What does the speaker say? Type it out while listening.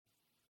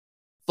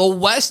the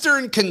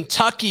Western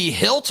Kentucky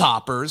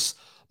Hilltoppers,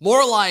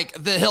 more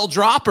like the Hill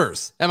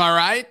Droppers. Am I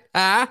right?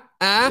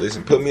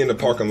 Listen, put me in the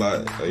parking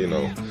lot,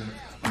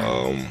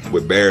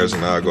 with Bears,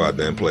 and I'll go out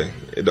there and play.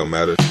 It don't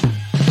matter.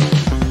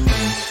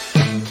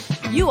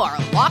 You are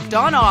Locked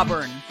On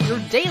Auburn, your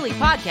daily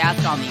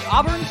podcast on the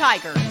Auburn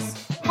Tigers.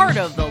 Part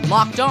of the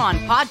Locked On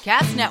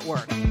Podcast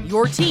Network,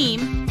 your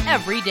team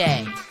every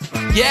day.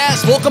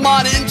 Yes, welcome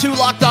on into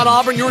Locked On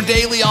Auburn, your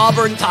daily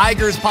Auburn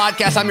Tigers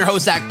podcast. I'm your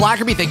host, Zach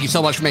Blackerby. Thank you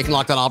so much for making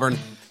Locked On Auburn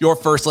your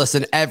first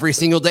listen every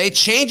single day.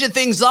 Changing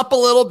things up a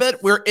little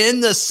bit. We're in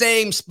the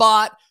same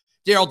spot.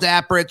 Darrell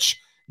Dapprich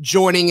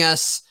joining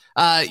us.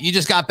 You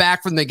just got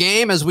back from the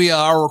game as we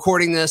are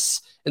recording this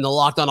in the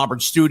Locked On Auburn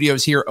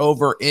studios here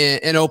over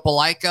in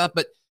Opelika.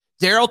 But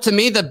Darrell, to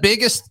me, the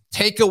biggest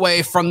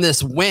takeaway from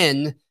this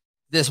win,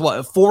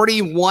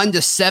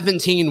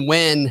 41-17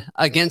 win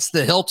against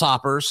the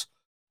Hilltoppers,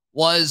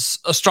 was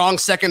a strong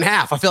second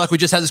half. I feel like we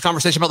just had this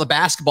conversation about the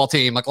basketball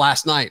team like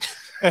last night.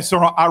 It's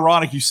so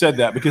ironic you said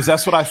that, because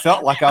that's what I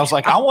felt like. I was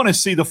like, I want to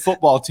see the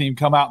football team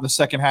come out in the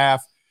second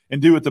half and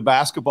do what the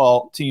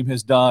basketball team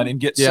has done and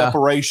get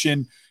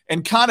separation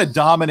and kind of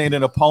dominate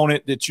an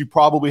opponent that you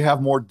probably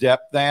have more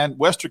depth than.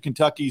 Western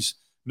Kentucky's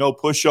no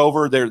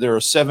pushover. They're a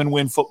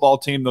 7-win football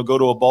team. They'll go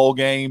to a bowl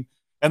game.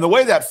 And the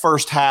way that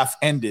first half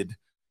ended,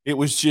 it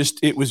was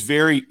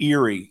very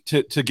eerie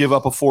to give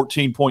up a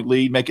 14-point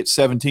lead, make it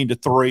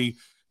 17-3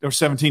 or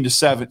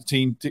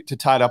 17-17 to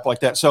tie it up like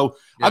that. So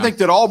I think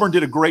that Auburn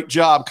did a great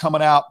job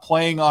coming out,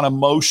 playing on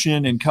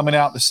emotion and coming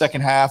out in the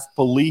second half.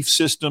 Belief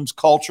systems,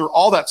 culture,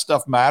 all that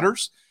stuff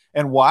matters.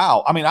 And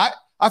wow, I mean, I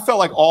felt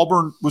like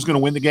Auburn was going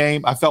to win the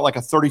game. I felt like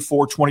a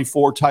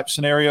 34-24 type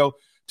scenario.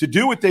 To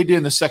do what they did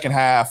in the second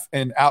half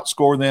and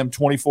outscore them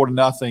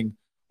 24-0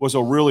 was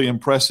a really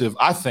impressive,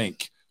 I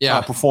think,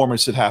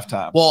 performance at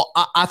halftime. Well,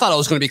 I thought it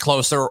was going to be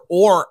closer,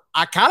 or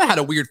I kind of had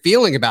a weird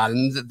feeling about it.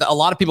 And a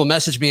lot of people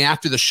messaged me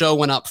after the show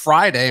went up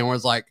Friday and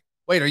was like,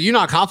 wait, are you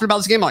not confident about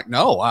this game? I'm like,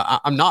 no,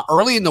 I'm not.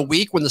 Early in the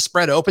week when the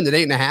spread opened at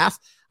 8.5,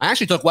 I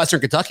actually took Western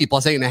Kentucky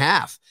plus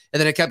 8.5. And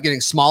then it kept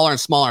getting smaller and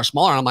smaller and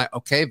smaller. And I'm like,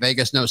 okay,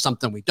 Vegas knows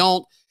something we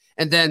don't.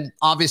 And then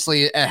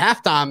obviously at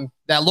halftime,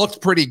 that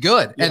looked pretty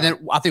good. Yeah. And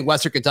then I think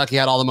Western Kentucky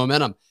had all the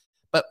momentum.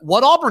 But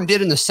what Auburn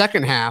did in the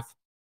second half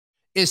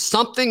is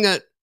something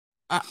that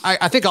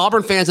I think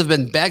Auburn fans have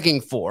been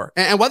begging for.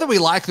 And whether we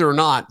like it or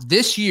not,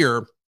 this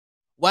year,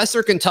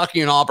 Western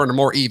Kentucky and Auburn are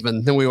more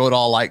even than we would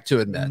all like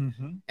to admit.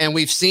 Mm-hmm. And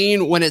we've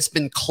seen when it's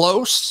been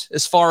close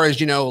as far as,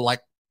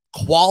 like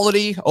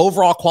quality,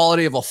 overall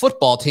quality of a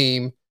football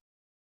team,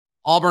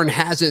 Auburn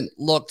hasn't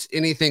looked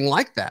anything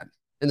like that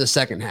in the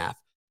second half.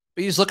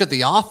 But you just look at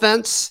the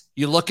offense,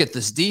 you look at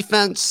this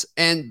defense,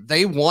 and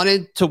they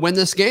wanted to win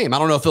this game. I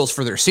don't know if it was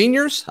for their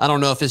seniors. I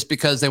don't know if it's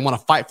because they want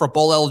to fight for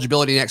bowl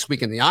eligibility next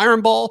week in the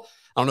Iron Bowl.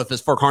 I don't know if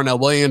it's for Carnell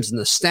Williams and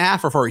the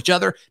staff or for each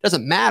other. It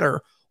doesn't matter.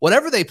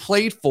 Whatever they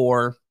played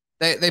for,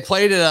 they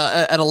played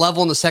at a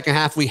level in the second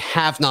half we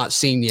have not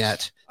seen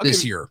yet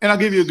this year. And I'll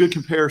give you a good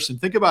comparison.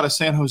 Think about a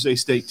San Jose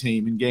State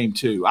team in game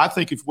 2. I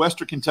think if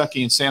Western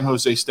Kentucky and San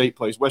Jose State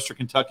plays, Western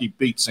Kentucky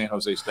beats San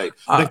Jose State.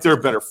 I think they're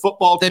a better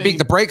football team. They beat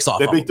the brakes off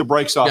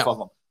of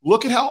them.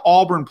 Look at how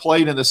Auburn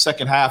played in the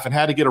second half and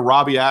had to get a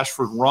Robbie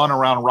Ashford run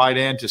around right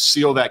end to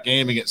seal that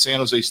game against San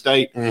Jose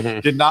State.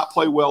 Mm-hmm. Did not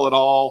play well at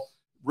all.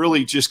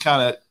 Really just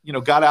kind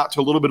of, got out to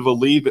a little bit of a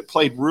lead, but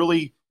played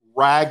really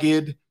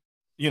ragged,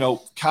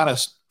 kind of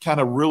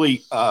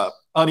really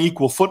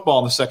unequal football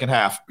in the second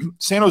half.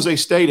 San Jose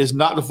State is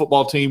not the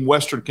football team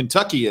Western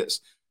Kentucky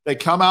is. They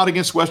come out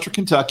against Western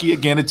Kentucky,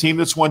 again, a team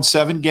that's won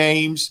 7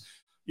 games.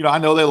 I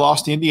know they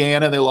lost to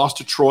Indiana, they lost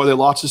to Troy, they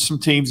lost to some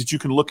teams that you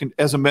can look at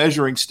as a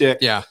measuring stick.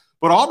 Yeah.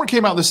 But Auburn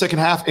came out in the second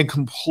half and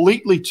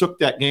completely took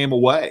that game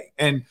away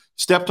and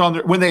stepped on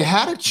when they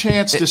had a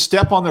chance to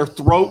step on their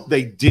throat,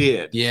 they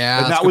did.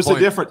 Yeah. And that was the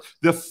difference.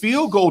 The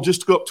field goal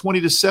just to go up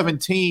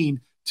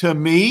 20-17, to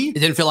me, it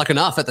didn't feel like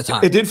enough at the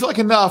time. It didn't feel like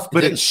enough,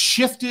 but it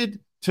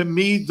shifted to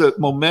me the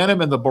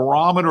momentum and the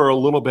barometer a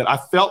little bit. I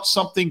felt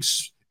something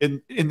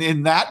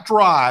in that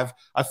drive.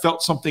 I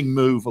felt something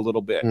move a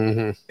little bit.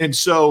 Mm-hmm. And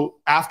so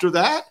after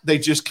that, they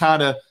just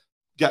kind of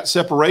got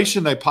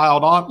separation. They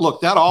piled on.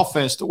 Look, that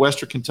offense that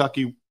Western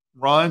Kentucky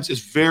runs is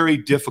very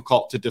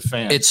difficult to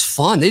defend. It's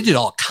fun. They did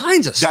all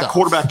kinds of stuff. That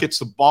quarterback gets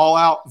the ball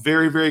out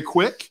very, very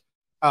quick.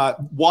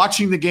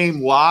 Watching the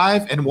game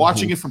live and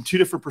watching it from 2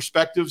 different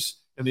perspectives,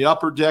 in the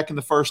upper deck in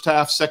the first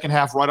half, second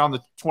half right on the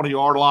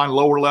 20-yard line,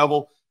 lower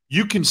level,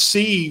 you can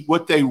see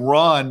what they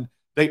run.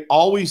 They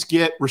always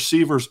get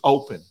receivers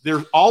open.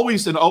 There's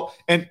always and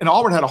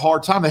Auburn had a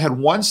hard time. They had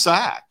 1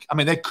 sack. I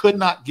mean, they could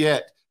not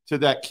get to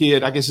that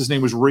kid. I guess his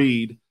name was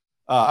Reed.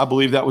 I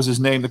believe that was his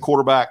name, the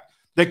quarterback.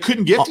 They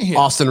couldn't get to him.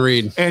 Austin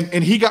Reed.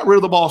 And he got rid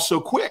of the ball so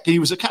quick. He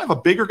was a kind of a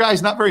bigger guy.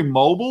 He's not very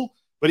mobile,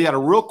 but he had a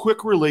real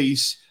quick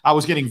release. I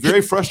was getting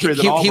very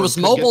frustrated. He was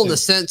mobile in the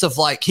sense of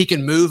like he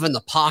can move in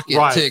the pocket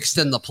to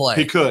extend the play.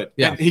 He could.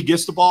 Yeah. And he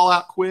gets the ball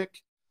out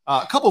quick.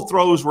 A couple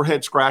throws were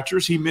head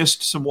scratchers. He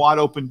missed some wide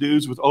open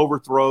dudes with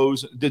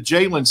overthrows. The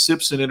Jalen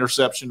Simpson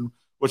interception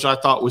which I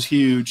thought was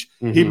huge.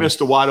 He missed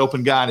a wide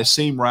open guy in a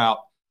seam route.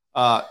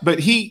 But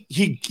he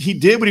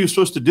did what he was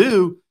supposed to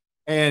do.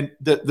 And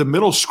the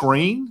middle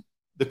screen,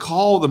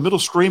 the middle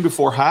screen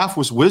before half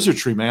was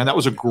wizardry, man. That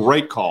was a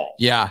great call.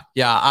 Yeah.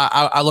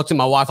 I looked at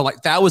my wife. I'm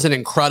like, that was an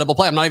incredible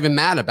play. I'm not even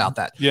mad about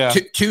that. Yeah.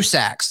 Two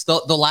sacks.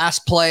 The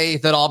last play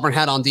that Auburn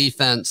had on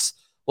defense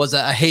was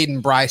a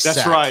Hayden Bryce sack.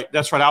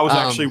 That's right. I was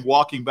actually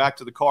walking back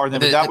to the car. And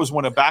then that was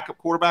when a backup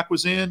quarterback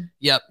was in.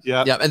 Yep.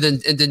 And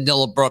then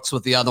Dillon Brooks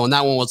with the other one.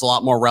 That one was a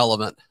lot more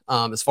relevant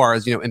as far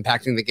as,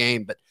 impacting the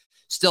game. But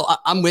still,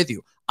 I'm with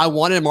you. I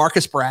wanted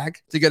Marcus Bragg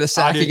to get a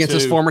sack against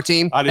his former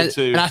team. I did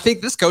too. And I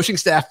think this coaching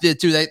staff did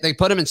too. They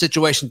put him in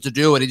situations to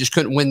do it. He just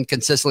couldn't win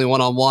consistently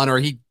one-on-one, or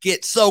he'd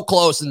get so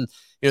close and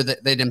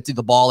they'd empty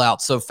the ball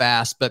out so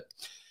fast. But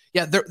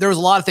yeah, there was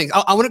a lot of things.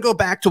 I want to go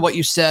back to what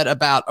you said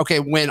about, okay,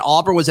 when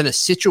Auburn was in a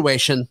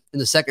situation in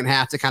the second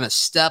half to kind of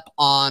step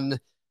on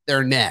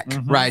their neck,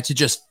 right, to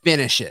just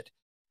finish it.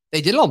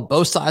 They did it on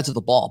both sides of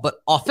the ball. But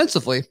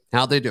offensively,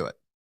 how'd they do it?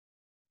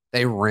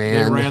 They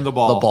ran the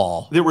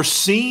ball. There were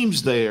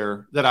seams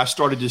there that I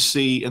started to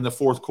see in the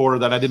fourth quarter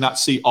that I did not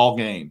see all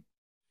game.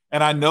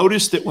 And I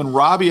noticed that when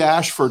Robbie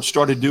Ashford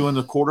started doing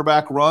the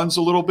quarterback runs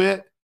a little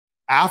bit,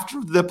 after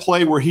the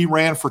play where he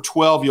ran for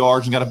 12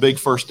 yards and got a big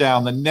first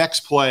down, the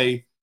next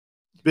play,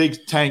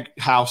 Big Tank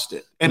housed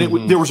it.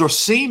 And there was a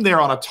seam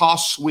there on a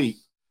toss sweep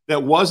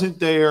that wasn't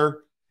there.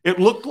 It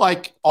looked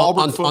like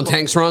Auburn on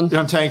Tank's run.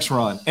 On Tank's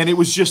run, and it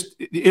was just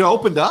it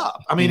opened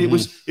up. I mean, it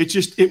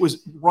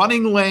was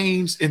running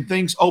lanes and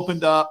things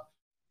opened up.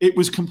 It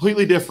was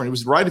completely different. It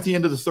was right at the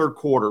end of the third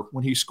quarter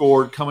when he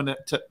scored, coming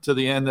to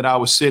the end that I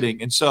was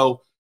sitting, and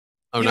so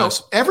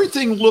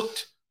everything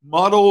looked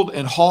muddled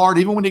and hard.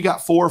 Even when he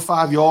got 4 or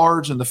 5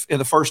 yards in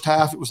the first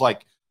half, it was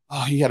like,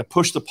 oh, he had to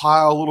push the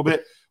pile a little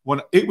bit. When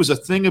it was a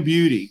thing of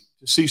beauty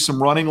to see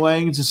some running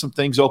lanes and some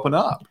things open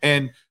up,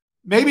 and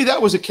maybe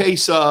that was a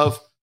case of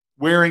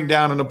wearing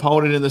down an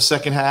opponent in the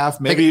second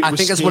half. Maybe I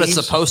think that's what it's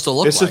supposed to look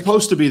like. It's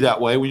supposed to be that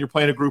way when you're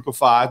playing a group of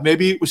 5.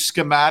 Maybe it was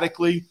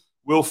schematically.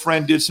 Will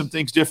Friend did some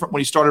things different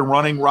when he started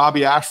running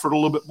Robbie Ashford a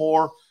little bit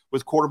more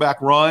with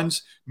quarterback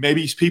runs.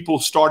 Maybe people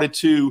started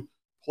to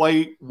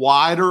play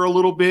wider a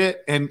little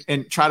bit and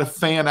try to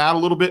fan out a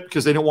little bit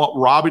because they didn't want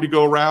Robbie to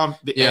go around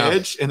the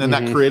edge, and then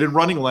that created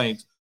running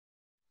lanes.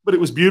 But it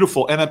was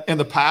beautiful. And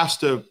the pass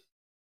to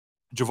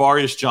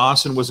Javarius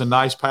Johnson was a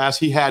nice pass.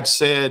 He had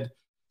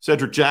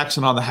Cedric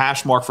Jackson on the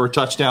hash mark for a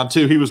touchdown,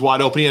 too. He was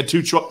wide open. He had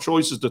 2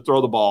 choices to throw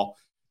the ball.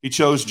 He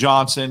chose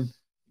Johnson,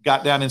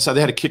 got down inside. They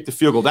had to kick the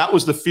field goal. That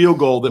was the field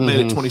goal that made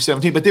it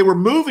 2017. But they were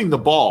moving the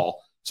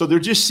ball. So there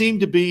just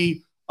seemed to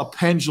be a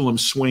pendulum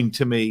swing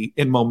to me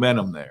in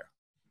momentum there.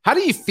 How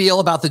do you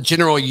feel about the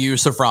general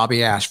use of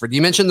Robbie Ashford?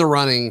 You mentioned the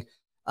running.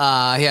 He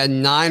had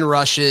 9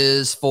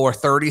 rushes for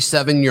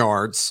 37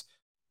 yards,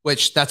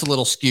 which that's a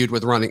little skewed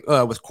with running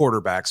with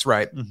quarterbacks,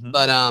 right?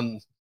 But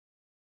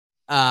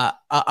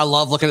I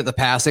love looking at the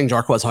passing.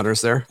 Jarquez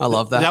Hunter's there. I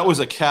love that. That was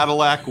a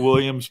Cadillac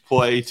Williams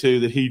play too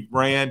that he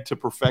ran to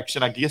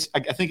perfection. I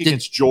think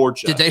against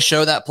Georgia. Did they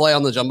show that play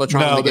on the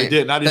jumbotron? No, they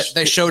didn't.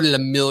 They showed it a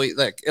million.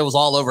 Like it was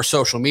all over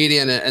social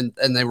media, and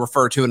they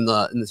referred to it in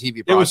the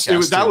TV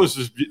broadcast.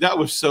 That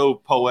was so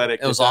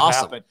poetic. It was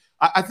awesome. Happened.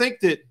 I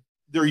think that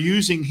they're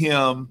using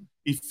him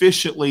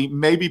efficiently,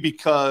 maybe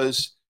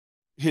because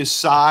his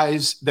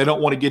size, they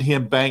don't want to get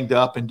him banged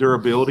up and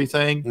durability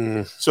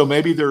thing. So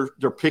maybe they're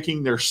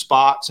picking their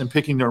spots and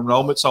picking their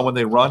moments on when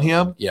they run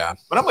him. Yeah.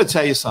 But I'm going to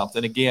tell you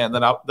something again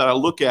that I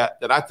look at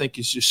that I think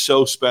is just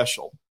so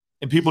special.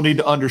 And people need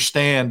to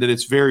understand that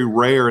it's very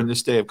rare in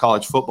this day of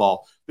college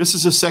football. This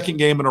is the second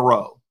game in a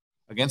row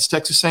against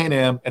Texas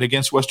A&M and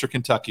against Western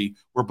Kentucky,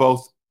 where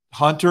both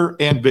Hunter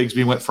and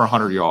Bigsby went for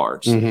 100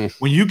 yards.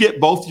 When you get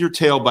both your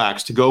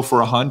tailbacks to go for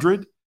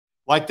 100,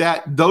 like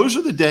that, those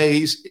are the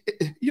days,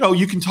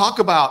 you can talk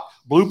about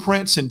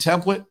blueprints and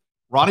template.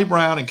 Ronnie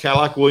Brown and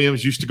Cadillac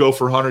Williams used to go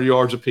for 100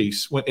 yards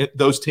apiece when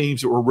those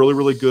teams that were really,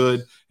 really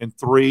good in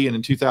 3 and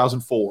in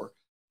 2004.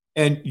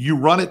 And you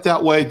run it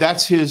that way.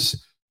 That's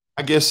his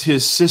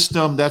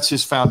system. That's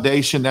his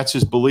foundation. That's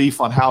his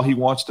belief on how he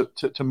wants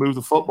to move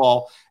the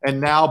football. And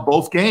now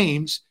both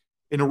games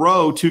in a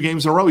row, 2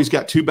 games in a row, he's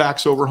got 2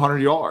 backs over 100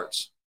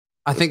 yards.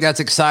 I think that's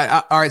exciting.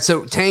 All right,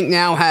 so Tank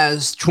now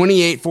has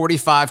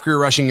 28-45 career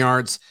rushing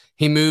yards.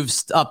 He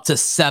moves up to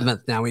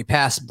 7th now. He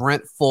passed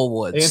Brent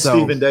Fullwood. And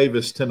Stephen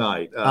Davis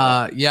tonight.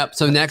 Yep.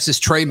 So next is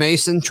Trey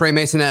Mason. Trey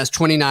Mason has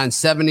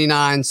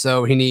 29.79,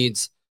 so he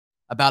needs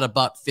about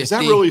 $1.50. Is that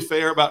really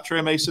fair about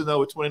Trey Mason, though,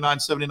 with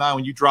 29.79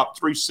 when you dropped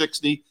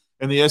 360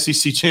 in the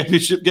SEC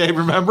championship game,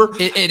 remember?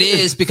 It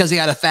is because he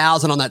had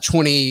 1,000 on that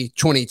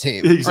 2020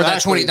 team.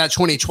 Exactly. Or that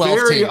 2012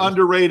 Very team. Very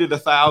underrated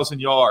 1,000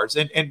 yards.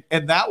 And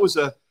that was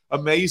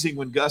amazing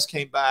when Gus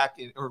came back,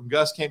 or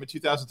Gus came in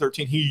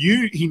 2013.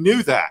 He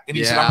knew that, and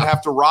he said, "I'm gonna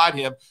have to ride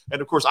him."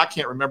 And of course, I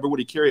can't remember what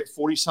he carried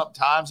 40-something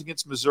times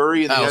against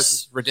Missouri. That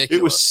was ridiculous.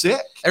 It was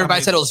sick.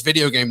 Everybody said it was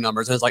video game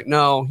numbers. I was like,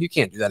 no, you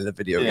can't do that in a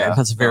video game.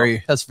 That's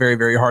very,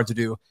 very hard to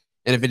do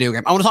in a video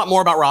game. I want to talk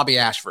more about Robbie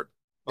Ashford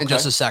in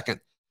just a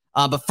second.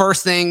 But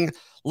first thing,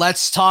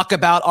 Let's talk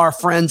about our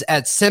friends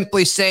at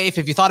Simply Safe.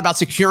 If you thought about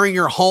securing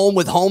your home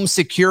with home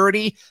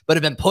security, but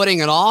have been putting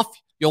it off,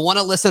 you'll want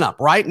to listen up.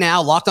 Right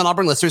now, Locked On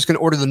Auburn listeners can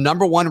order the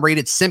 #1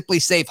 rated Simply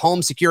Safe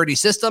home security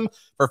system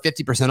for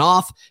 50%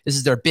 off. This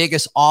is their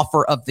biggest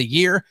offer of the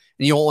year,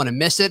 and you won't want to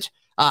miss it.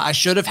 I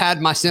should have had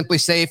my Simply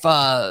Safe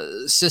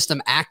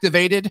system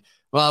activated.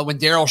 When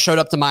Daryl showed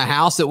up to my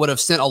house, it would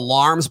have sent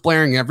alarms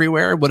blaring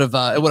everywhere. It would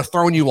have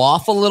thrown you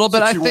off a little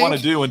bit. That's what you want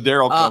to do when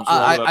Daryl comes.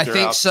 I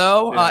think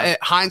so. Yeah.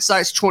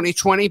 Hindsight's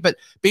 2020, but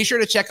be sure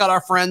to check out our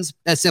friends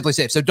at Simply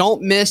Safe. So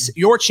don't miss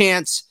your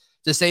chance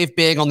to save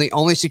big on the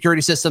only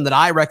security system that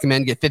I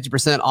recommend. Get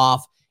 50%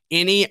 off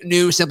any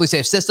new Simply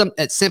Safe system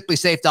at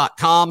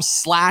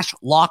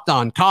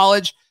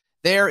simplysafe.com/lockedoncollege.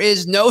 There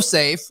is no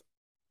safe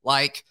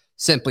like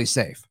Simply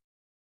Safe.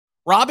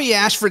 Robbie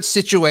Ashford's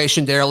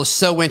situation, Daryl, is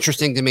so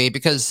interesting to me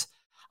because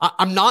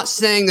I'm not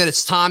saying that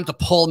it's time to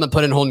pull him and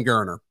put in Holden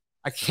Geriner.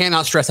 I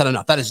cannot stress that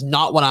enough. That is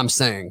not what I'm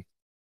saying.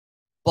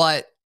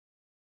 But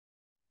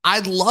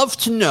I'd love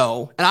to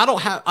know, and I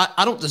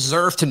don't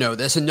deserve to know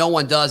this, and no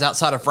one does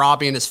outside of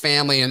Robbie and his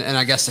family and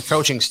I guess the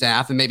coaching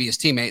staff and maybe his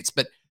teammates,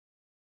 but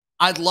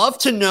I'd love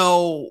to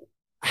know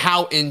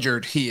how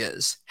injured he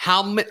is.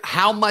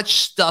 How much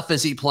stuff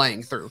is he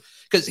playing through?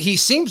 Because he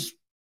seems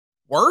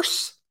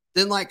worse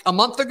than like a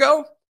month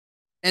ago,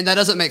 and that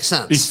doesn't make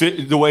sense.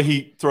 The way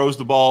he throws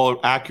the ball,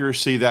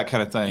 accuracy, that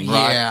kind of thing,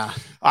 right? Yeah.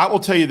 I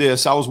will tell you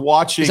this. I was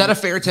watching. Is that a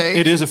fair take?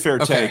 It is a fair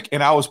take.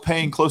 And I was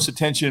paying close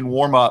attention in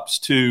warm-ups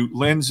to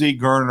Lindsey,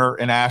 Geriner,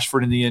 and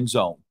Ashford in the end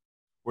zone,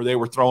 where they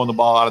were throwing the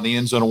ball out of the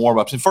end zone in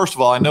warm-ups. And first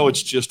of all, I know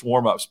it's just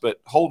warm-ups,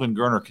 but Holden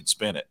Geriner can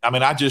spin it. I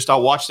mean, I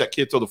watched that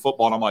kid throw the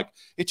football, and I'm like,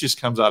 it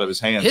just comes out of his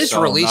hands. His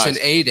so release nice.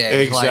 in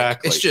A-Day. Exactly. Like,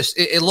 it's just,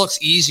 it looks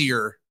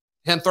easier.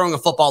 Him throwing a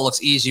football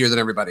looks easier than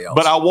everybody else.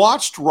 But I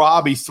watched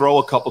Robbie throw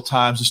a couple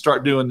times and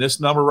start doing this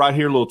number right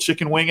here, little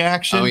chicken wing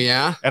action. Oh,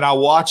 yeah? And I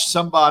watched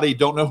somebody,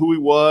 don't know who he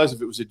was,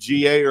 if it was a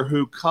GA or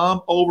who,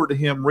 come over to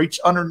him, reach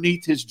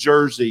underneath his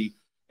jersey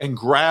and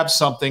grab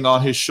something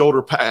on his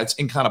shoulder pads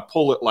and kind of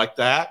pull it like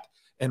that.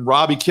 And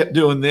Robbie kept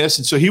doing this.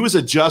 And so he was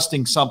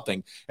adjusting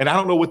something. And I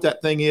don't know what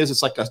that thing is.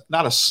 It's like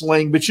not a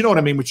sling, but you know what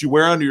I mean? What you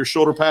wear under your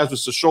shoulder pads.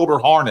 It's a shoulder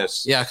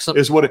harness. Yeah.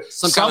 Is what it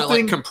some kind of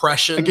like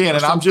compression. Again,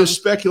 and I'm just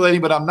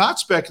speculating, but I'm not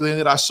speculating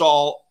that I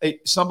saw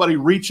somebody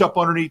reach up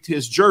underneath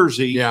his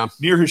jersey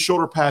near his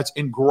shoulder pads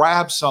and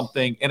grab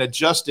something and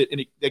adjust it.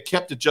 And they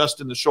kept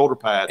adjusting the shoulder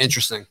pads.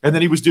 Interesting. And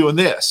then he was doing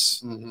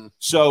this. Mm-hmm.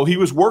 So he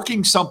was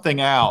working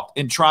something out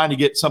and trying to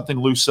get something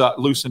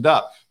loosened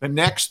up. The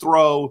next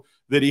throw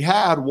that he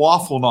had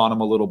waffled on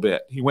him a little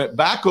bit. He went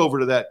back over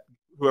to that,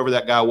 whoever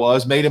that guy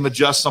was, made him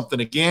adjust something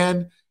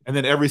again, and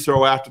then every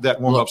throw after that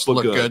warm-ups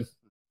looked good.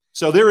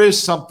 So there is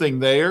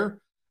something there,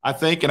 I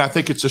think, and I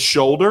think it's a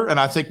shoulder, and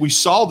I think we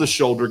saw the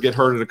shoulder get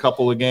hurt in a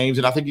couple of games,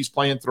 and I think he's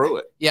playing through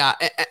it. Yeah,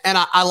 and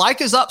I like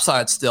his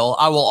upside still.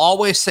 I will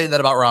always say that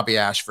about Robbie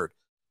Ashford.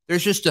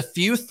 There's just a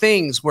few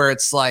things where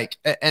it's like,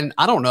 and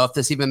I don't know if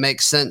this even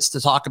makes sense to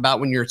talk about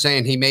when you're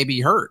saying he may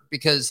be hurt,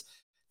 because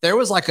there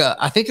was like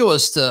I think it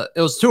was to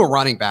a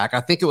running back.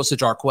 I think it was to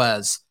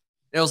Jarquez.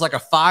 It was like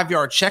a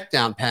 5-yard check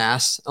down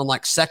pass on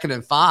like 2nd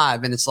and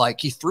 5. And it's like,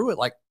 he threw it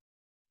like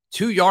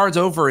 2 yards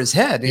over his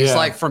head. He's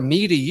like, from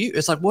me to you.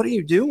 It's like, what are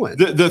you doing?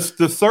 The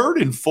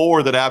 3rd and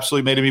 4 that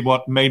absolutely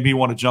made me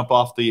want to jump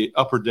off the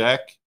upper deck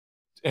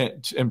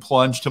and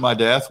plunge to my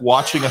death,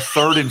 watching a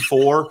 3rd and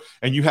 4,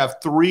 and you have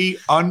 3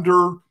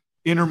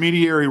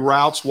 intermediary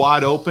routes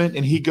wide open,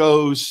 and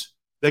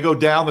they go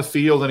down the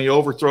field and he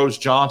overthrows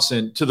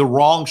Johnson to the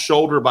wrong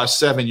shoulder by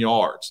 7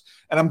 yards.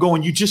 And I'm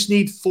going, you just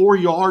need 4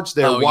 yards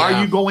there. Why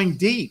are you going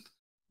deep?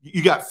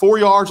 You got 4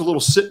 yards, a little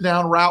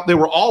sit-down route. They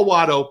were all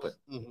wide open,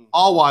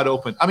 all wide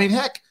open. I mean,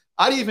 heck,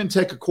 I'd even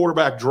take a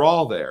quarterback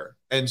draw there.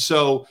 And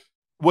so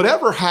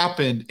whatever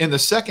happened in the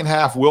second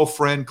half, Will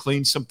Friend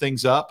cleaned some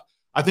things up.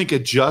 I think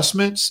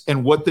adjustments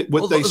and what they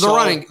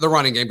saw. The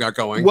running game got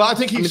going. Well, I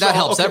think that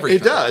helps everything.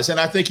 It does. And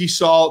I think he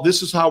saw,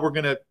 this is how we're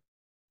going to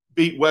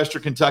beat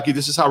Western Kentucky.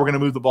 This is how we're going to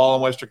move the ball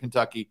in Western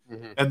Kentucky.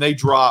 And they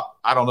drop,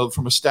 I don't know,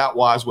 from a stat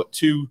wise,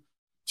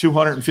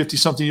 250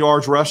 something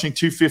yards rushing,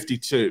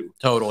 252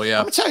 total. Yeah.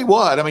 I'm gonna tell you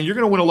what, I mean, you're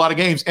going to win a lot of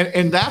games,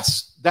 and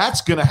that's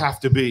going to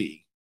have to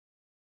be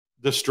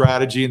the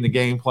strategy and the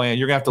game plan.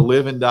 You're going to have to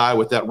live and die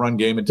with that run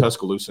game in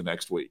Tuscaloosa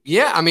next week.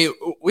 Yeah. I mean,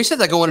 we said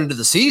that going into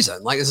the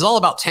season, like, this is all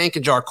about Tank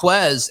and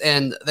Jarquez,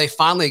 and they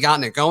finally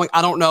gotten it going.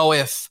 I don't know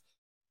if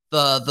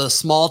the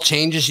small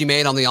changes you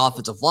made on the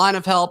offensive line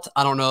have helped.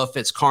 I don't know if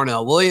it's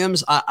Carnell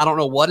Williams. I don't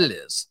know what it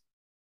is,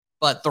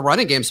 but the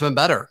running game's been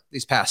better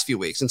these past few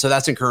weeks. And so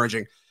that's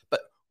encouraging. But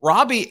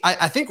Robbie,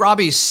 I think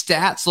Robbie's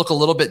stats look a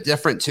little bit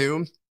different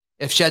too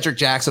if Shedrick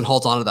Jackson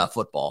holds onto that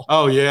football.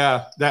 Oh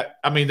yeah. That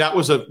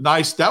was a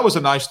nice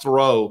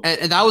throw.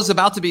 And that was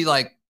about to be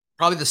like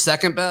probably the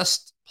second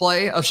best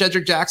play of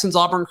Shedrick Jackson's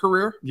Auburn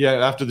career. Yeah.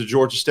 After the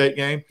Georgia State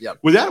game. Yep.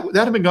 Would that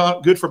have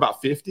been good for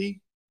about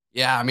 50?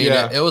 Yeah, I mean,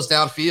 It was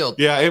downfield.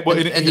 Yeah,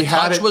 and the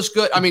touch was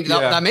good. I mean,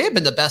 that may have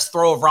been the best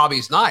throw of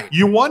Robbie's night.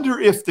 You wonder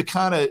if the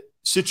kind of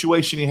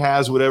situation he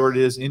has, whatever it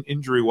is,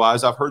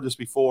 injury-wise, I've heard this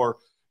before,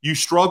 you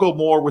struggle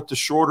more with the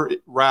shorter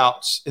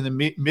routes and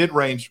the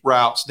mid-range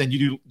routes than you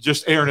do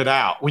just airing it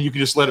out when you can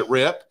just let it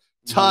rip.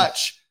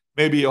 Touch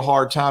may be a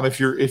hard time if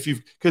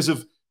you've because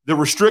of the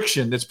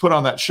restriction that's put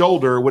on that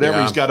shoulder,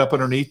 whatever he's got up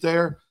underneath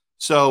there.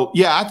 So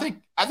yeah, I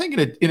think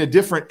in a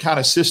different kind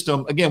of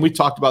system. Again, we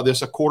talked about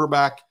this: a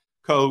quarterback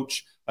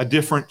coach, a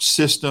different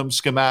system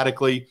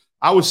schematically.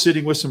 I was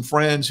sitting with some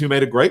friends who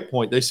made a great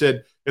point. They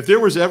said if there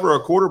was ever a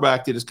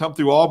quarterback that has come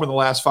through Auburn the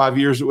last 5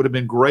 years, it would have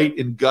been great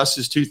in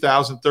Gus's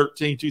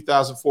 2013,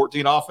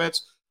 2014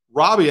 offense.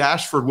 Robbie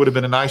Ashford would have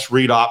been a nice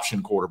read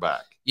option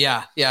quarterback.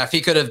 Yeah. If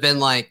he could have been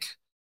like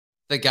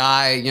the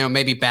guy,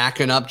 maybe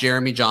backing up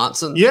Jeremy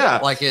Johnson. Yeah,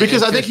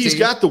 because I think he's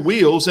got the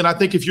wheels, and I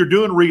think if you're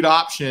doing read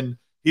option,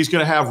 he's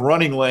going to have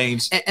running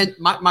lanes. And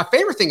my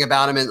favorite thing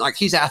about him is like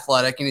he's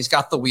athletic and he's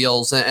got the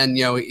wheels, and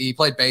he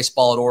played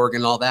baseball at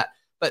Oregon and all that.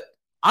 But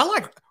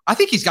I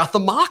think he's got the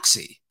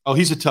moxie. Oh,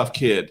 he's a tough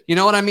kid. You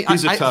know what I mean?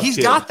 He's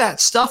kid. Got that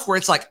stuff where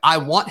it's like, I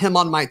want him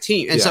on my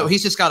team. And so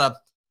he's just got to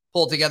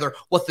pull together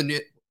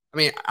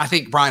I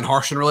think Brian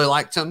Harsin really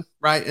liked him,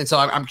 right? And so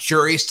I'm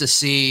curious to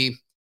see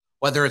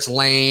whether it's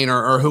Lane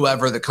or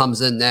whoever that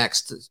comes in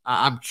next.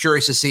 I'm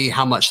curious to see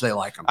how much they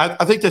like him.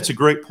 I think that's a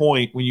great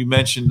point when you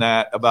mentioned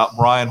that about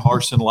Brian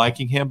Harsin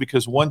liking him,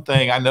 because one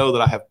thing I know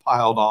that I have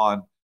piled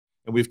on,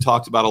 and we've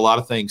talked about a lot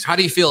of things. How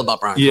do you feel about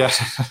Brian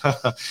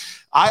Harsin?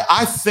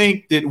 I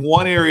think that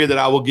one area that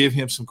I will give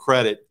him some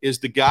credit is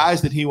the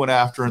guys that he went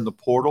after in the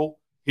portal.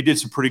 He did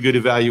some pretty good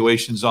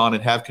evaluations on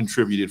and have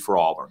contributed for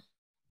Auburn.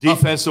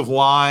 Defensive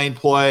line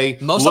play.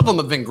 Most of them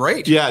have been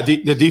great. Yeah,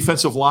 the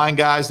defensive line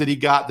guys that he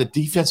got, the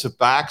defensive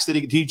backs that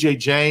DJ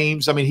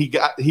James. I mean,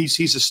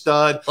 he's a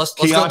stud. Let's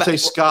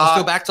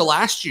go back to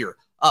last year.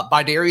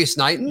 By Darius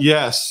Knighton.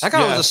 Yes. That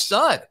guy was a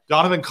stud.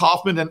 Donovan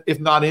Kaufman, if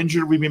not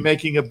injured, we'd be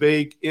making a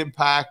big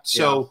impact.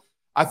 So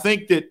I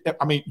think that,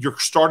 your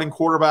starting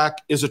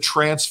quarterback is a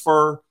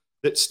transfer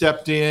that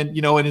stepped in,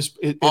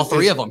 and all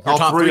three of them. Your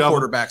top three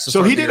quarterbacks.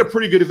 So he did a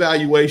pretty good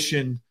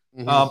evaluation.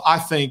 I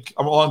think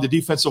along the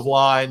defensive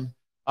line.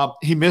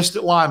 He missed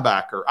at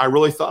linebacker. I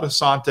really thought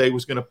Asante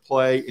was going to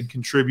play and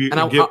contribute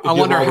and give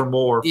Auburn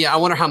more. Yeah, I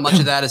wonder how much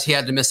of that is he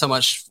had to miss so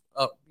much,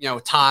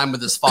 time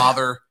with his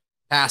father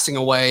passing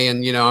away,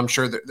 and I'm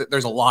sure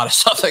there's a lot of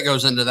stuff that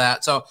goes into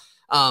that. So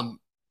I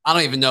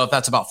don't even know if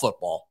that's about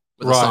football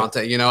with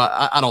Asante.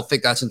 I don't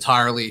think that's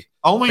entirely.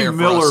 Only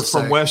Miller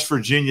from West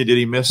Virginia did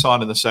he miss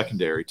on in the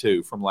secondary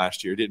too from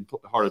last year. Didn't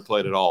hardly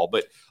play it at all.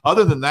 But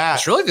other than that,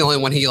 it's really the only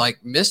one he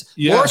missed.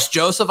 Yeah. Morris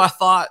Joseph, I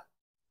thought,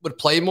 would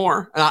play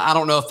more. And I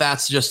don't know if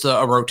that's just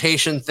a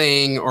rotation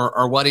thing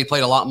or what. He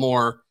played a lot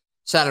more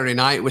Saturday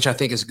night, which I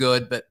think is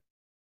good. But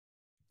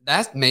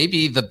that's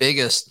maybe the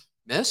biggest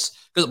miss,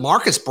 because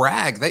Marcus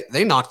Bragg,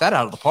 they knocked that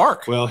out of the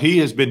park. Well, he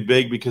has been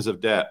big because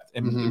of depth,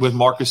 and with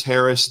Marcus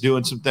Harris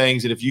doing some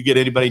things. And if you get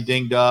anybody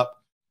dinged up,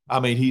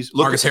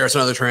 Marcus Harris,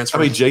 another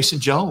transfer. Jason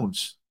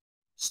Jones,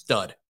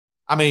 stud.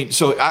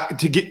 So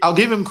I'll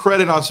give him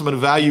credit on some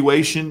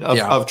evaluation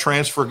of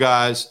transfer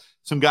guys.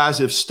 Some guys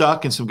have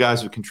stuck and some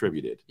guys have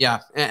contributed. Yeah,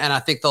 and I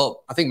think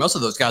most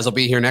of those guys will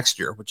be here next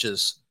year, which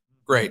is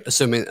great,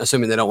 assuming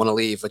they don't want to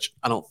leave, which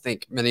I don't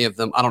think many of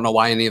them. I don't know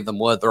why any of them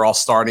would. They're all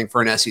starting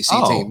for an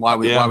SEC team. Why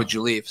would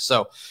you leave?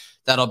 So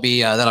that'll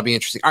be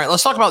interesting. All right,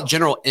 let's talk about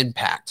general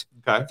impact.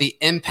 Okay, the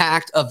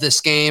impact of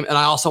this game, and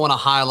I also want to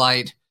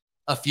highlight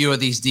a few of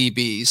these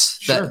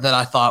DBs that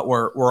I thought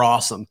were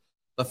awesome.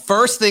 But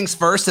first things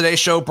first, today's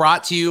show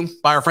brought to you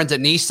by our friends at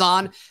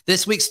Nissan.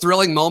 This week's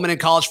thrilling moment in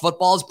college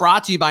football is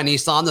brought to you by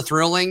Nissan. The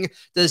thrilling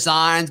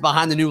designs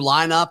behind the new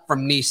lineup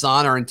from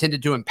Nissan are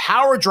intended to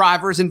empower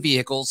drivers and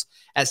vehicles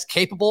as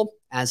capable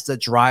as the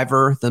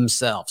driver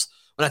themselves.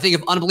 When I think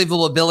of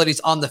unbelievable abilities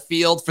on the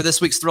field for this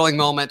week's thrilling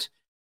moment,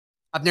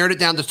 I've narrowed it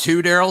down to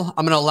two, Daryl.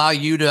 I'm going to allow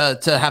you to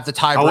have the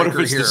tiebreaker here. I wonder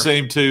if it's the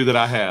same two that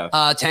I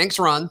have. Tank's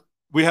run.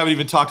 We haven't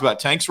even talked about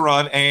Tank's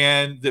run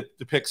and the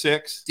pick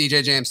six.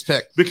 DJ James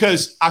pick.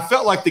 Because I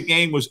felt like the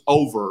game was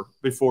over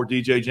before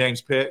DJ James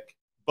pick,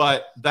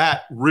 but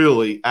that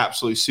really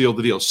absolutely sealed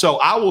the deal. So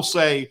I will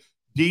say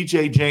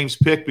DJ James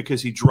pick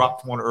because he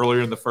dropped one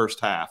earlier in the first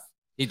half.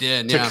 He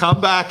did, To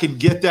come back and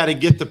get that and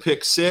get the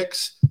pick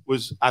six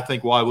was, I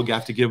think, why we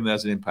have to give him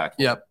as an impact.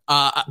 Yep,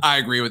 I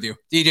agree with you.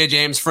 DJ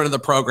James, friend of the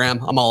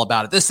program. I'm all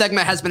about it. This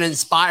segment has been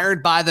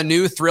inspired by the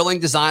new thrilling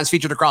designs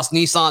featured across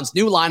Nissan's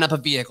new lineup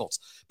of vehicles.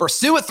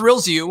 Pursue what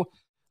thrills you,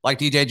 like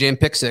DJ James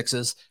pick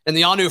sixes, in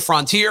the all-new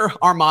Frontier,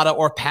 Armada,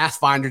 or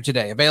Pathfinder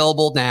today.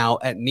 Available now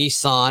at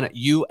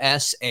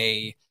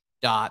NissanUSA.com.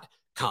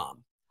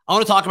 I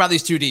want to talk about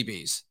these two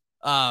DBs.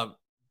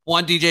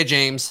 One, DJ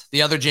James,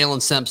 the other,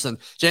 Jalen Simpson.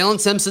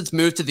 Jalen Simpson's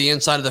move to the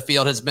inside of the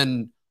field has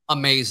been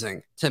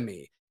amazing to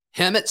me.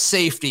 Him at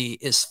safety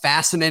is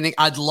fascinating.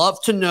 I'd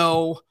love to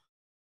know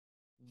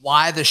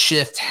why the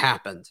shift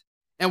happened.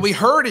 And we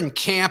heard in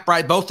camp,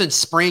 right, both in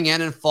spring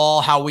and in fall,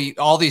 how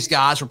all these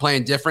guys were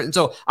playing different. And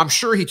so I'm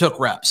sure he took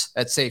reps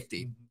at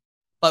safety.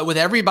 But with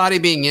everybody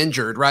being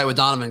injured, right, with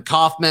Donovan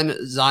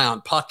Kaufman, Zion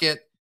Puckett,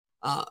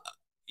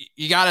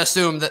 you got to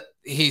assume that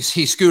he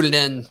scooted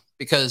in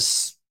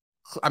because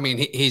I mean,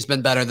 he's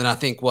been better than I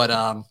think what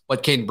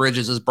Caden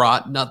Bridges has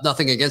brought.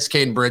 Nothing against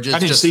Caden Bridges. I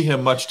didn't see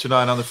him much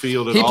tonight on the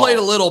field at all. He played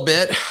a little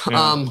bit.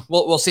 Yeah.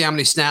 We'll see how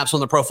many snaps when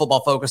the Pro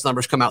Football Focus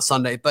numbers come out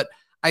Sunday. But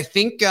I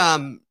think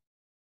I've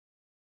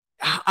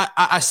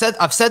said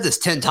this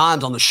 10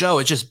 times on the show.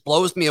 It just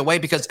blows me away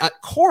because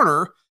at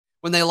corner,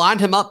 when they lined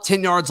him up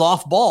 10 yards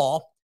off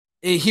ball,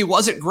 he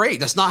wasn't great.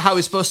 That's not how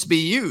he's supposed to be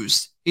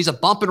used. He's a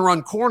bump and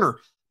run corner.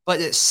 But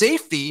at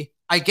safety,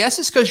 I guess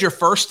it's because your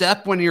first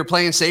step when you're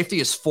playing safety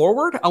is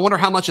forward. I wonder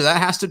how much of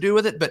that has to do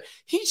with it. But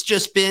he's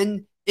just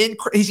been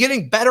he's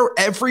getting better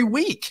every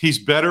week. He's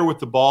better with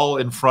the ball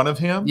in front of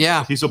him.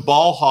 Yeah. He's a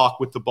ball hawk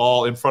with the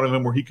ball in front of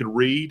him where he could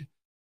read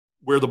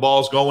where the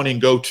ball's going and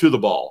go to the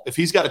ball. If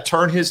he's got to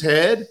turn his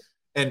head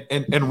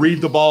and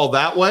read the ball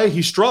that way,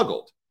 he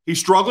struggled. He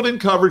struggled in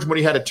coverage when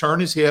he had to turn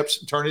his hips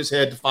and turn his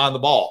head to find the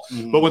ball.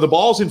 Mm-hmm. But when the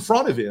ball's in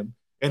front of him,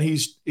 and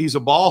he's a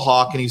ball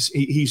hawk, and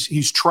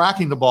he's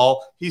tracking the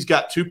ball. He's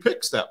got 2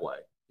 picks that way.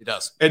 He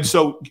does. And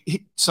so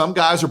some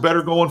guys are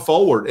better going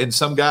forward, and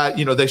some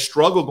guys, they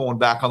struggle going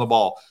back on the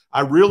ball.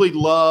 I really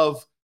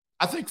love.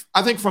 I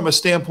think from a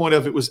standpoint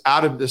of it was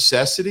out of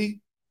necessity,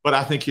 but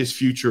I think his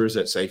future is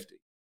at safety.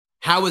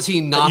 How is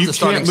he not the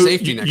starting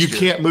safety next year? You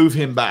can't move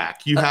him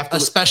back. You have to,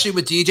 especially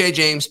with DJ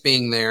James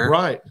being there,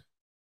 right?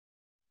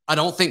 I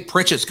don't think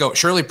Pritchett's go.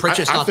 Surely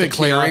Pritchett's not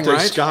declaring,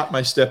 right? Scott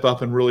may step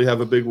up and really have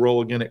a big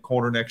role again at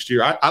corner next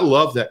year. I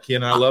love that kid,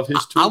 and I love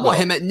his tool. I want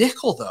him at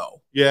nickel,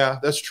 though. Yeah,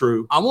 that's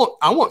true. I want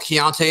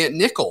Keontae at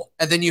nickel,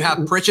 and then you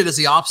have Pritchett as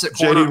the opposite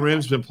corner. JD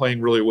Rim's been playing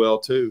really well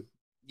too.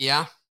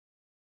 Yeah.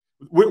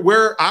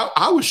 Where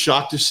I was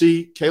shocked to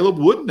see Caleb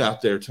Wooden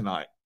out there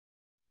tonight.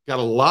 Got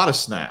a lot of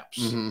snaps.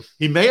 Mm-hmm.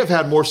 He may have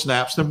had more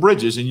snaps than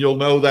Bridges, and you'll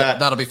know that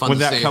that'll be fun when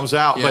to that see. comes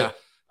out. Yeah. But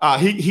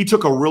he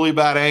took a really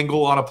bad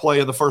angle on a play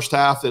in the first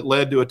half that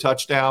led to a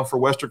touchdown for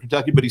Western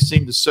Kentucky, but he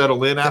seemed to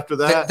settle in after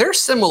that. They're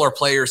similar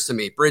players to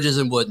me, Bridges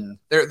and Wooden.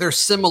 They're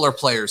similar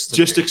players to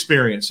Just me.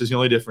 Experience is the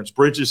only difference.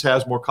 Bridges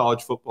has more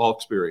college football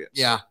experience.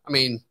 Yeah, I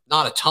mean,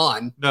 not a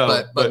ton,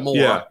 no, but more.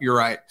 Yeah. You're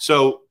right.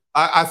 So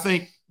I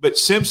think, but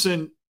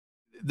Simpson,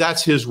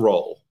 that's his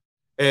role.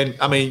 And,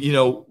 I mean,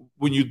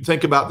 when you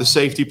think about the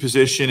safety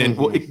position,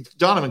 and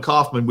Donovan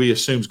Kaufman, we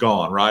assume, is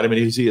gone, right? I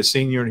mean, is he a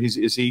senior, and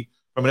is he –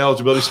 from an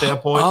eligibility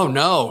standpoint? Oh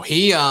no,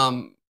 he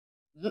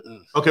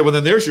Okay, well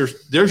then there's your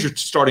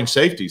starting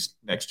safeties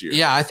next year.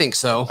 Yeah, I think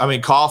so. I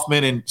mean,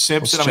 Kaufman and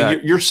Simpson. I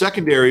mean, your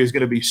secondary is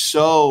going to be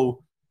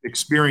so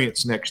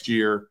experienced next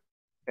year,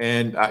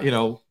 and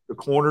the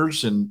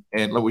corners and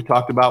like we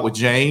talked about with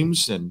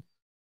James and.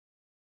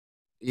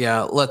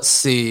 Yeah, let's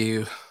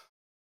see.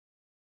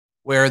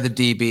 Where are the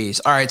DBs?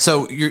 All right,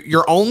 so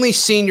your only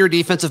senior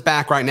defensive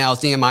back right now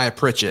is Nehemiah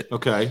Pritchett.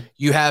 Okay.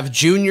 You have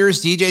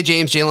juniors, DJ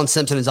James, Jalen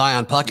Simpson, and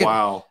Zion Puckett.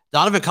 Wow.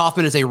 Donovan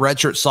Kaufman is a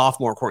redshirt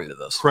sophomore, according to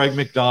this. Craig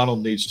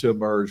McDonald needs to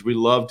emerge. We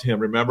loved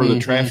him. Remember the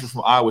transfer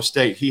from Iowa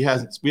State? We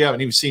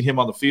haven't even seen him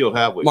on the field,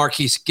 have we?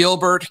 Marquise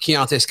Gilbert,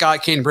 Keontae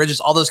Scott, Caden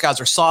Bridges, all those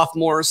guys are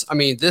sophomores. I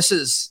mean, this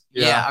is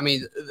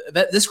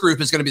this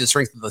group is going to be the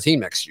strength of the team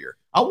next year.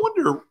 I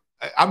wonder.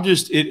 I'm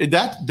just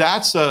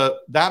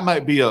that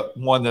might be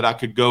one that I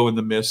could go in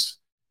the miss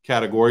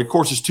category. Of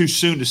course, it's too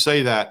soon to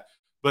say that,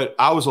 but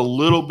I was a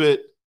little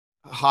bit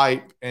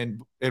hype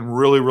and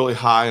really, really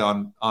high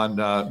on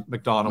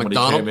McDonald when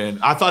he came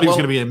in. I thought he was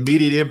going to be an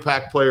immediate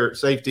impact player at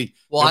safety.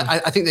 Well,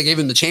 I think they gave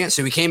him the chance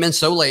to. He came in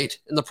so late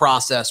in the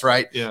process,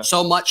 right? Yeah.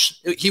 So much.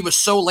 He was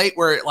so late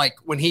where, like,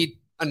 when he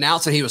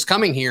announced that he was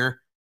coming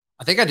here,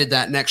 I think I did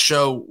that next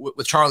show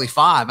with Charlie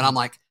 5, and I'm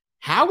like,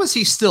 how is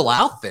he still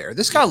out there?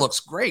 This guy looks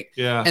great.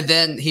 Yeah. And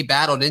then he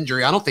battled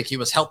injury. I don't think he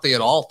was healthy at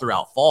all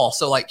throughout fall.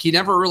 So, like, he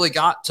never really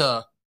got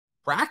to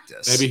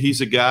practice. Maybe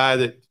he's a guy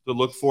to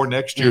look for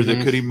next year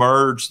that could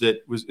emerge that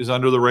is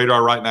under the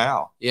radar right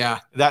now. Yeah.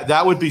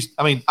 That would be –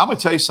 I mean, I'm going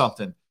to tell you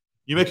something.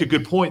 You make a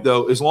good point,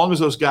 though. As long as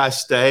those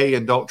guys stay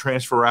and don't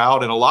transfer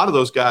out, and a lot of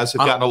those guys have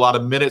gotten a lot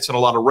of minutes and a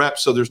lot of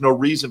reps, so there's no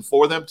reason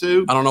for them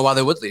to. I don't know why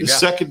they would leave. The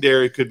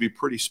secondary could be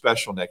pretty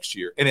special next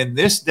year. And in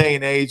this day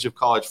and age of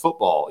college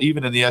football,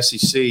 even in the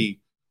SEC,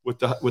 with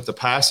the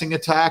passing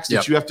attacks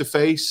that you have to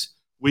face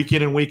week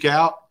in and week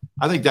out,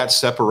 I think that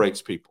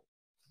separates people.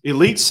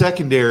 Elite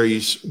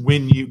secondaries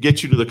when you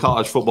get you to the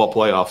college football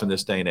playoff in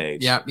this day and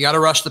age. Yeah, you got to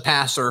rush the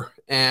passer,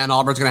 and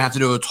Auburn's going to have to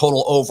do a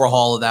total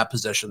overhaul of that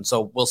position.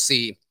 So we'll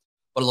see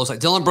what it looks like.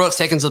 Dylan Brooks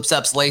taking some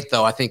steps late,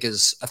 though, I think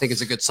is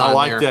a good sign. I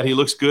like that. He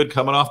looks good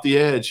coming off the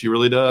edge. He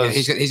really does.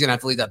 Yeah, he's gonna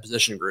have to lead that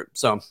position group.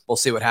 So we'll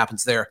see what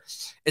happens there.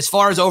 As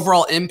far as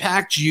overall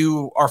impact,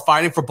 you are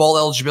fighting for bowl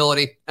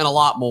eligibility and a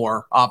lot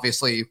more,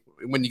 obviously,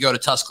 when you go to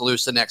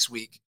Tuscaloosa next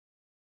week.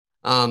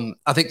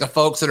 I think the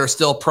folks that are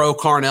still pro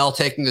Carnell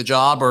taking the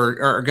job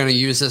are going to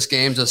use this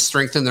game to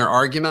strengthen their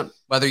argument.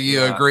 Whether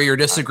you agree or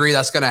disagree,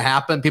 that's going to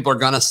happen. People are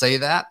going to say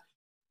that.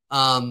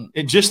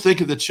 And just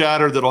think of the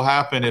chatter that'll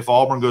happen if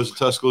Auburn goes to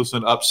Tuscaloosa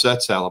and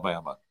upsets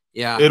Alabama.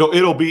 Yeah,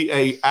 it'll be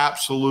a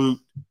absolute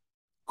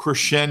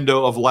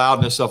crescendo of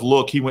loudness of,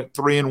 look, he went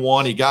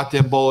 3-1, he got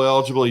them bowl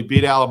eligible, he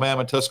beat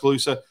Alabama and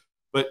Tuscaloosa.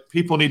 But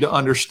people need to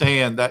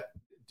understand that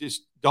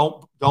just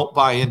don't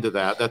buy into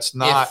that. That's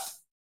not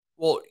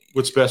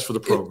what's best for the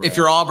program. If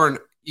you're Auburn,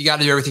 you got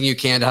to do everything you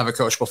can to have a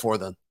coach before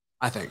then,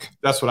 I think.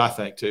 That's what I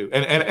think too.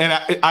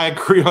 And I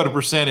agree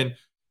 100%. And,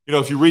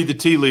 if you read the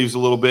tea leaves a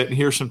little bit and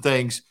hear some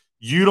things,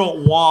 you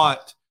don't want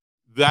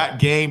that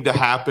game to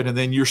happen and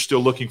then you're still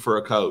looking for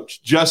a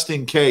coach just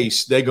in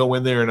case they go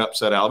in there and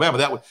upset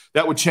Alabama.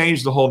 That would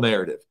change the whole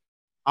narrative.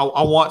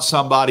 I want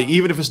somebody,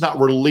 even if it's not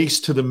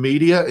released to the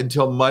media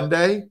until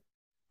Monday,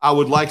 I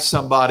would like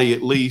somebody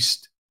at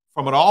least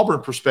from an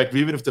Auburn perspective,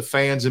 even if the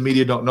fans and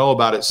media don't know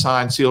about it,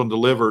 signed, sealed, and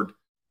delivered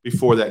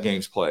before that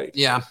game's played.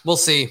 Yeah, we'll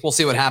see. We'll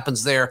see what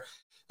happens there.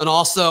 And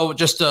also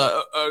just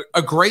a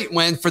great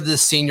win for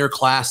this senior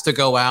class to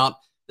go out.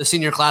 The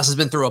senior class has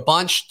been through a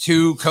bunch,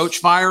 2 coach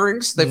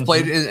firings. They've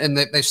played and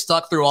they've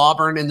stuck through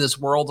Auburn in this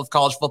world of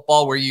college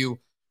football where you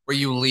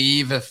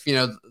leave if,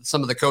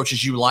 some of the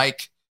coaches you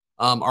like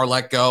are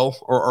let go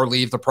or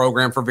leave the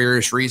program for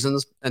various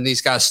reasons. And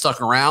these guys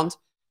stuck around.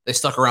 They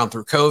stuck around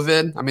through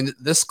COVID. I mean,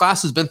 this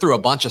class has been through a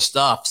bunch of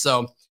stuff.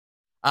 So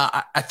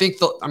I think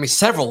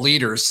several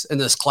leaders in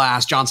this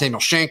class, John Samuel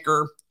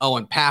Shanker,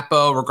 Owen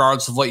Pappo,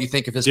 regardless of what you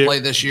think of his play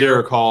this year.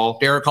 Derek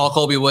Hall,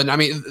 Colby Wooden. I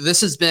mean,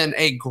 this has been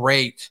a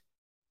great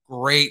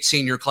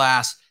senior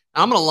class.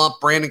 And I'm going to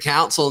lump Brandon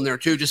Council in there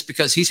too, just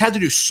because he's had to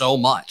do so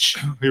much.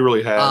 He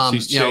really has.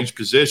 He's changed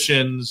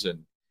positions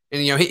and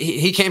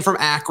he came from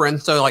Akron,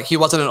 so like he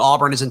wasn't at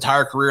Auburn his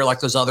entire career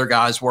like those other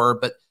guys were,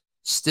 but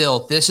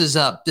still, this is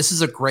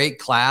a great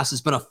class.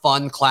 It's been a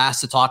fun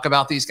class to talk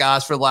about these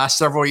guys for the last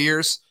several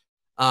years.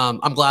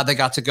 I'm glad they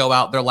got to go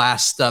out their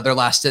last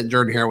stint in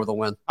Jordan Hare with a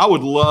win. I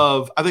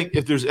think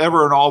if there's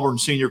ever an Auburn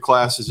senior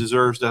class that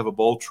deserves to have a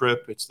bowl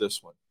trip, it's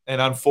this one. And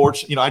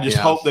unfortunately, I just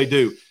hope they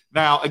do.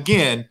 Now,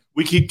 again,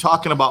 we keep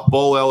talking about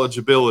bowl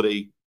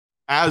eligibility.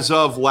 As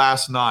of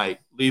last night,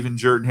 leaving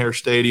Jordan Hare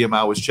Stadium,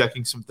 I was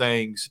checking some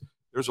things.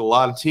 There's a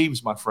lot of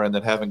teams, my friend,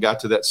 that haven't got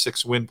to that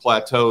 6-win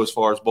plateau as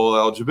far as bowl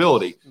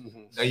eligibility.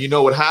 Now, you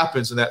know what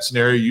happens in that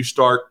scenario.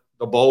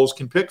 The bowls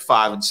can pick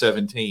 5 and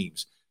 7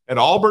 teams. An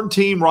Auburn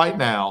team right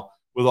now,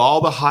 with all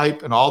the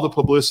hype and all the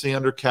publicity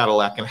under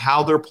Cadillac and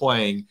how they're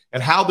playing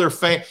and how they're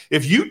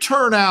if you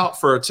turn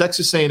out for a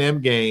Texas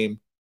A&M game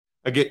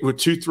with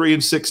 2, 3,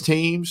 and 6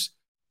 teams,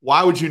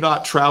 why would you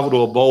not travel to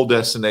a bowl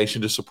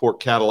destination to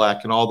support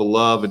Cadillac and all the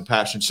love and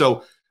passion?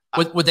 So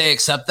would they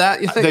accept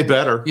that? You think they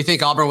better? You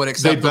think Auburn would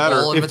accept? They better.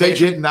 The bowl if they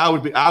didn't, I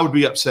would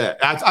be upset.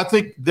 I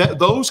think that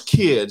those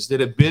kids that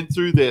have been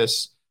through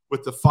this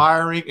with the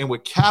firing and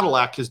what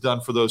Cadillac has done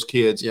for those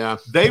kids,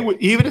 they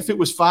would, even if it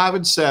was 5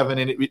 and 7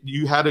 and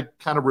you had to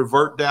kind of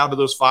revert down to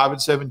those 5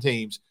 and 7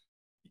 teams,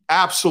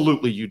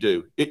 absolutely you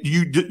do.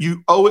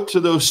 You owe it to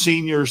those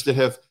seniors that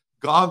have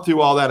gone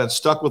through all that and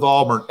stuck with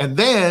Auburn, and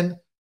then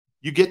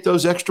you get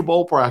those extra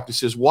bowl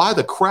practices. Why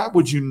the crap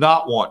would you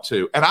not want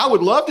to? And I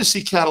would love to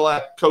see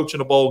Cadillac coach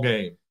in a bowl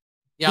game.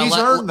 Yeah, he's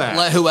earned that.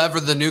 Let whoever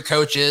the new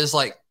coach is,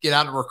 get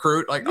out and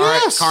recruit. All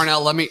right,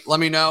 Carnell, let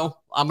me know.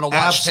 I'm going to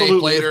watch tape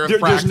later.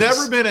 There's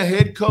never been a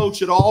head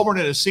coach at Auburn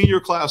and a senior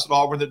class at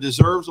Auburn that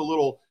deserves a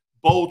little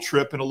bowl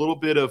trip and a little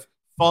bit of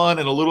fun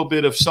and a little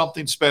bit of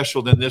something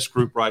special than this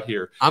group right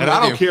here. I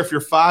don't care if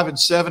you're 5 and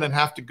 7 and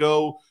have to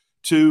go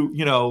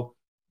to,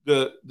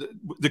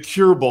 the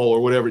Cure Bowl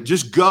or whatever.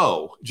 Just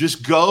go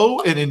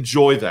and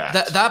enjoy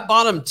that. That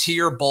bottom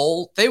tier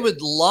bowl, they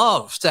would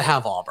love to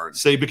have Auburn.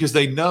 Because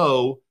they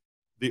know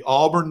the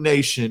Auburn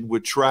Nation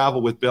would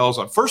travel with bells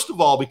on. First of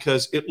all,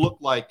 because it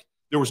looked like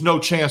there was no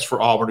chance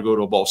for Auburn to go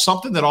to a bowl,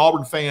 something that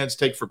Auburn fans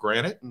take for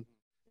granted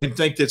and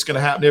think that's going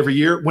to happen every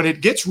year. When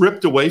it gets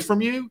ripped away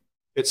from you,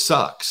 it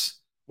sucks.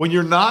 When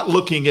you're not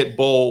looking at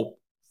bowl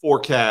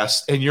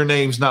forecasts and your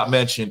name's not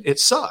mentioned, it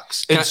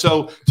sucks. And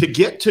so to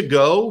get to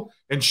go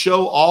and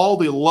show all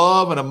the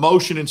love and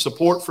emotion and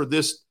support for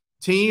this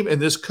team and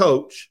this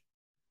coach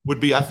would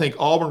be, I think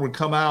Auburn would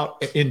come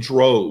out in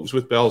droves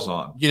with bells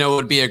on. It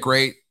would be a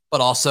great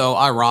but also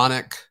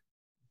ironic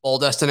bowl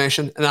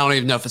destination. And I don't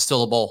even know if it's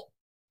still a bowl.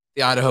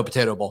 The Idaho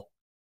Potato Bowl.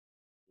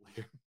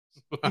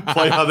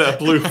 Play on that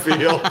blue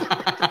field.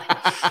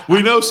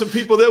 We know some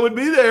people that would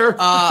be there.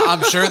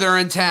 I'm sure they're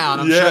in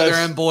town. I'm sure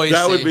they're in Boise.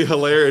 That would be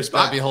hilarious.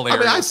 That'd be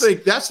hilarious. I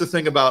think that's the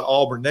thing about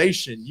Auburn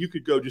Nation. You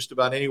could go just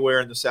about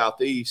anywhere in the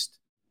Southeast.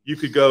 You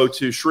could go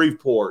to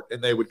Shreveport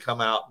and they would come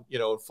out,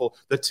 in full.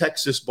 The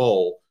Texas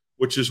Bowl,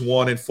 which is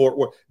one in Fort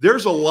Worth.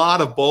 There's a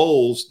lot of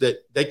bowls that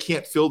they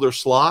can't fill their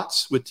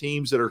slots with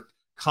teams that are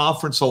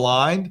conference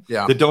aligned,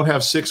 that don't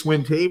have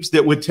 6-win teams,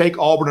 that would take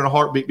Auburn in a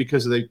heartbeat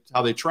because of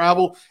how they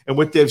travel and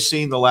what they've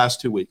seen the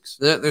last 2 weeks.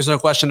 There's no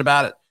question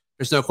about it.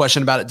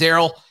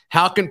 Daryl,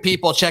 how can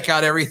people check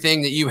out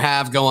everything that you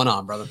have going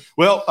on, brother?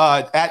 Well,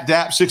 at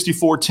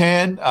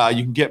DAP6410,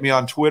 you can get me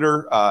on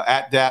Twitter,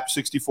 at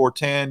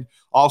DAP6410.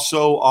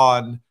 Also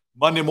on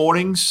Monday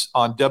mornings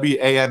on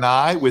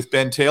WANI with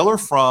Ben Taylor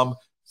from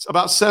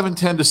about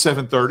 7:10 to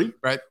 7:30.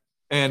 Right.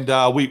 And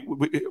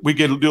we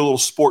get to do a little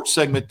sports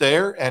segment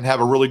there and have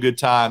a really good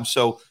time.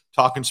 So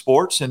talking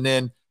sports, and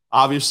then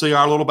obviously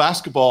our little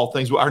basketball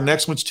things. Our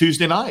next one's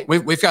Tuesday night.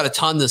 We've got a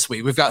ton this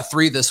week. We've got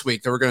 3 this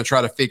week that we're going to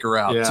try to figure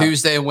out.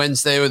 Tuesday and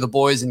Wednesday with the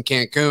boys in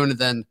Cancun, and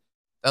then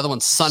the other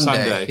one's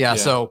Sunday. Yeah.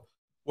 So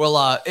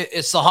Well,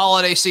 it's the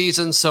holiday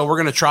season, so we're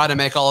going to try to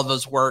make all of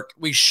those work.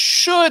 We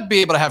should be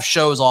able to have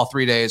shows all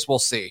 3 days. We'll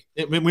see.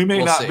 We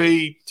may not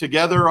be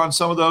together on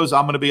some of those.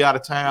 I'm going to be out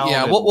of town.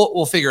 Yeah,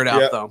 we'll figure it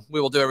out, though. We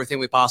will do everything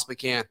we possibly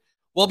can.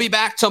 We'll be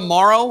back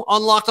tomorrow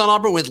on Locked on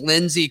Auburn with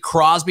Lindsey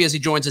Crosby as he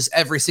joins us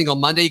every single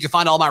Monday. You can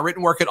find all my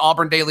written work at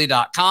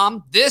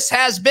auburndaily.com. This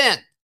has been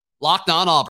Locked on Auburn.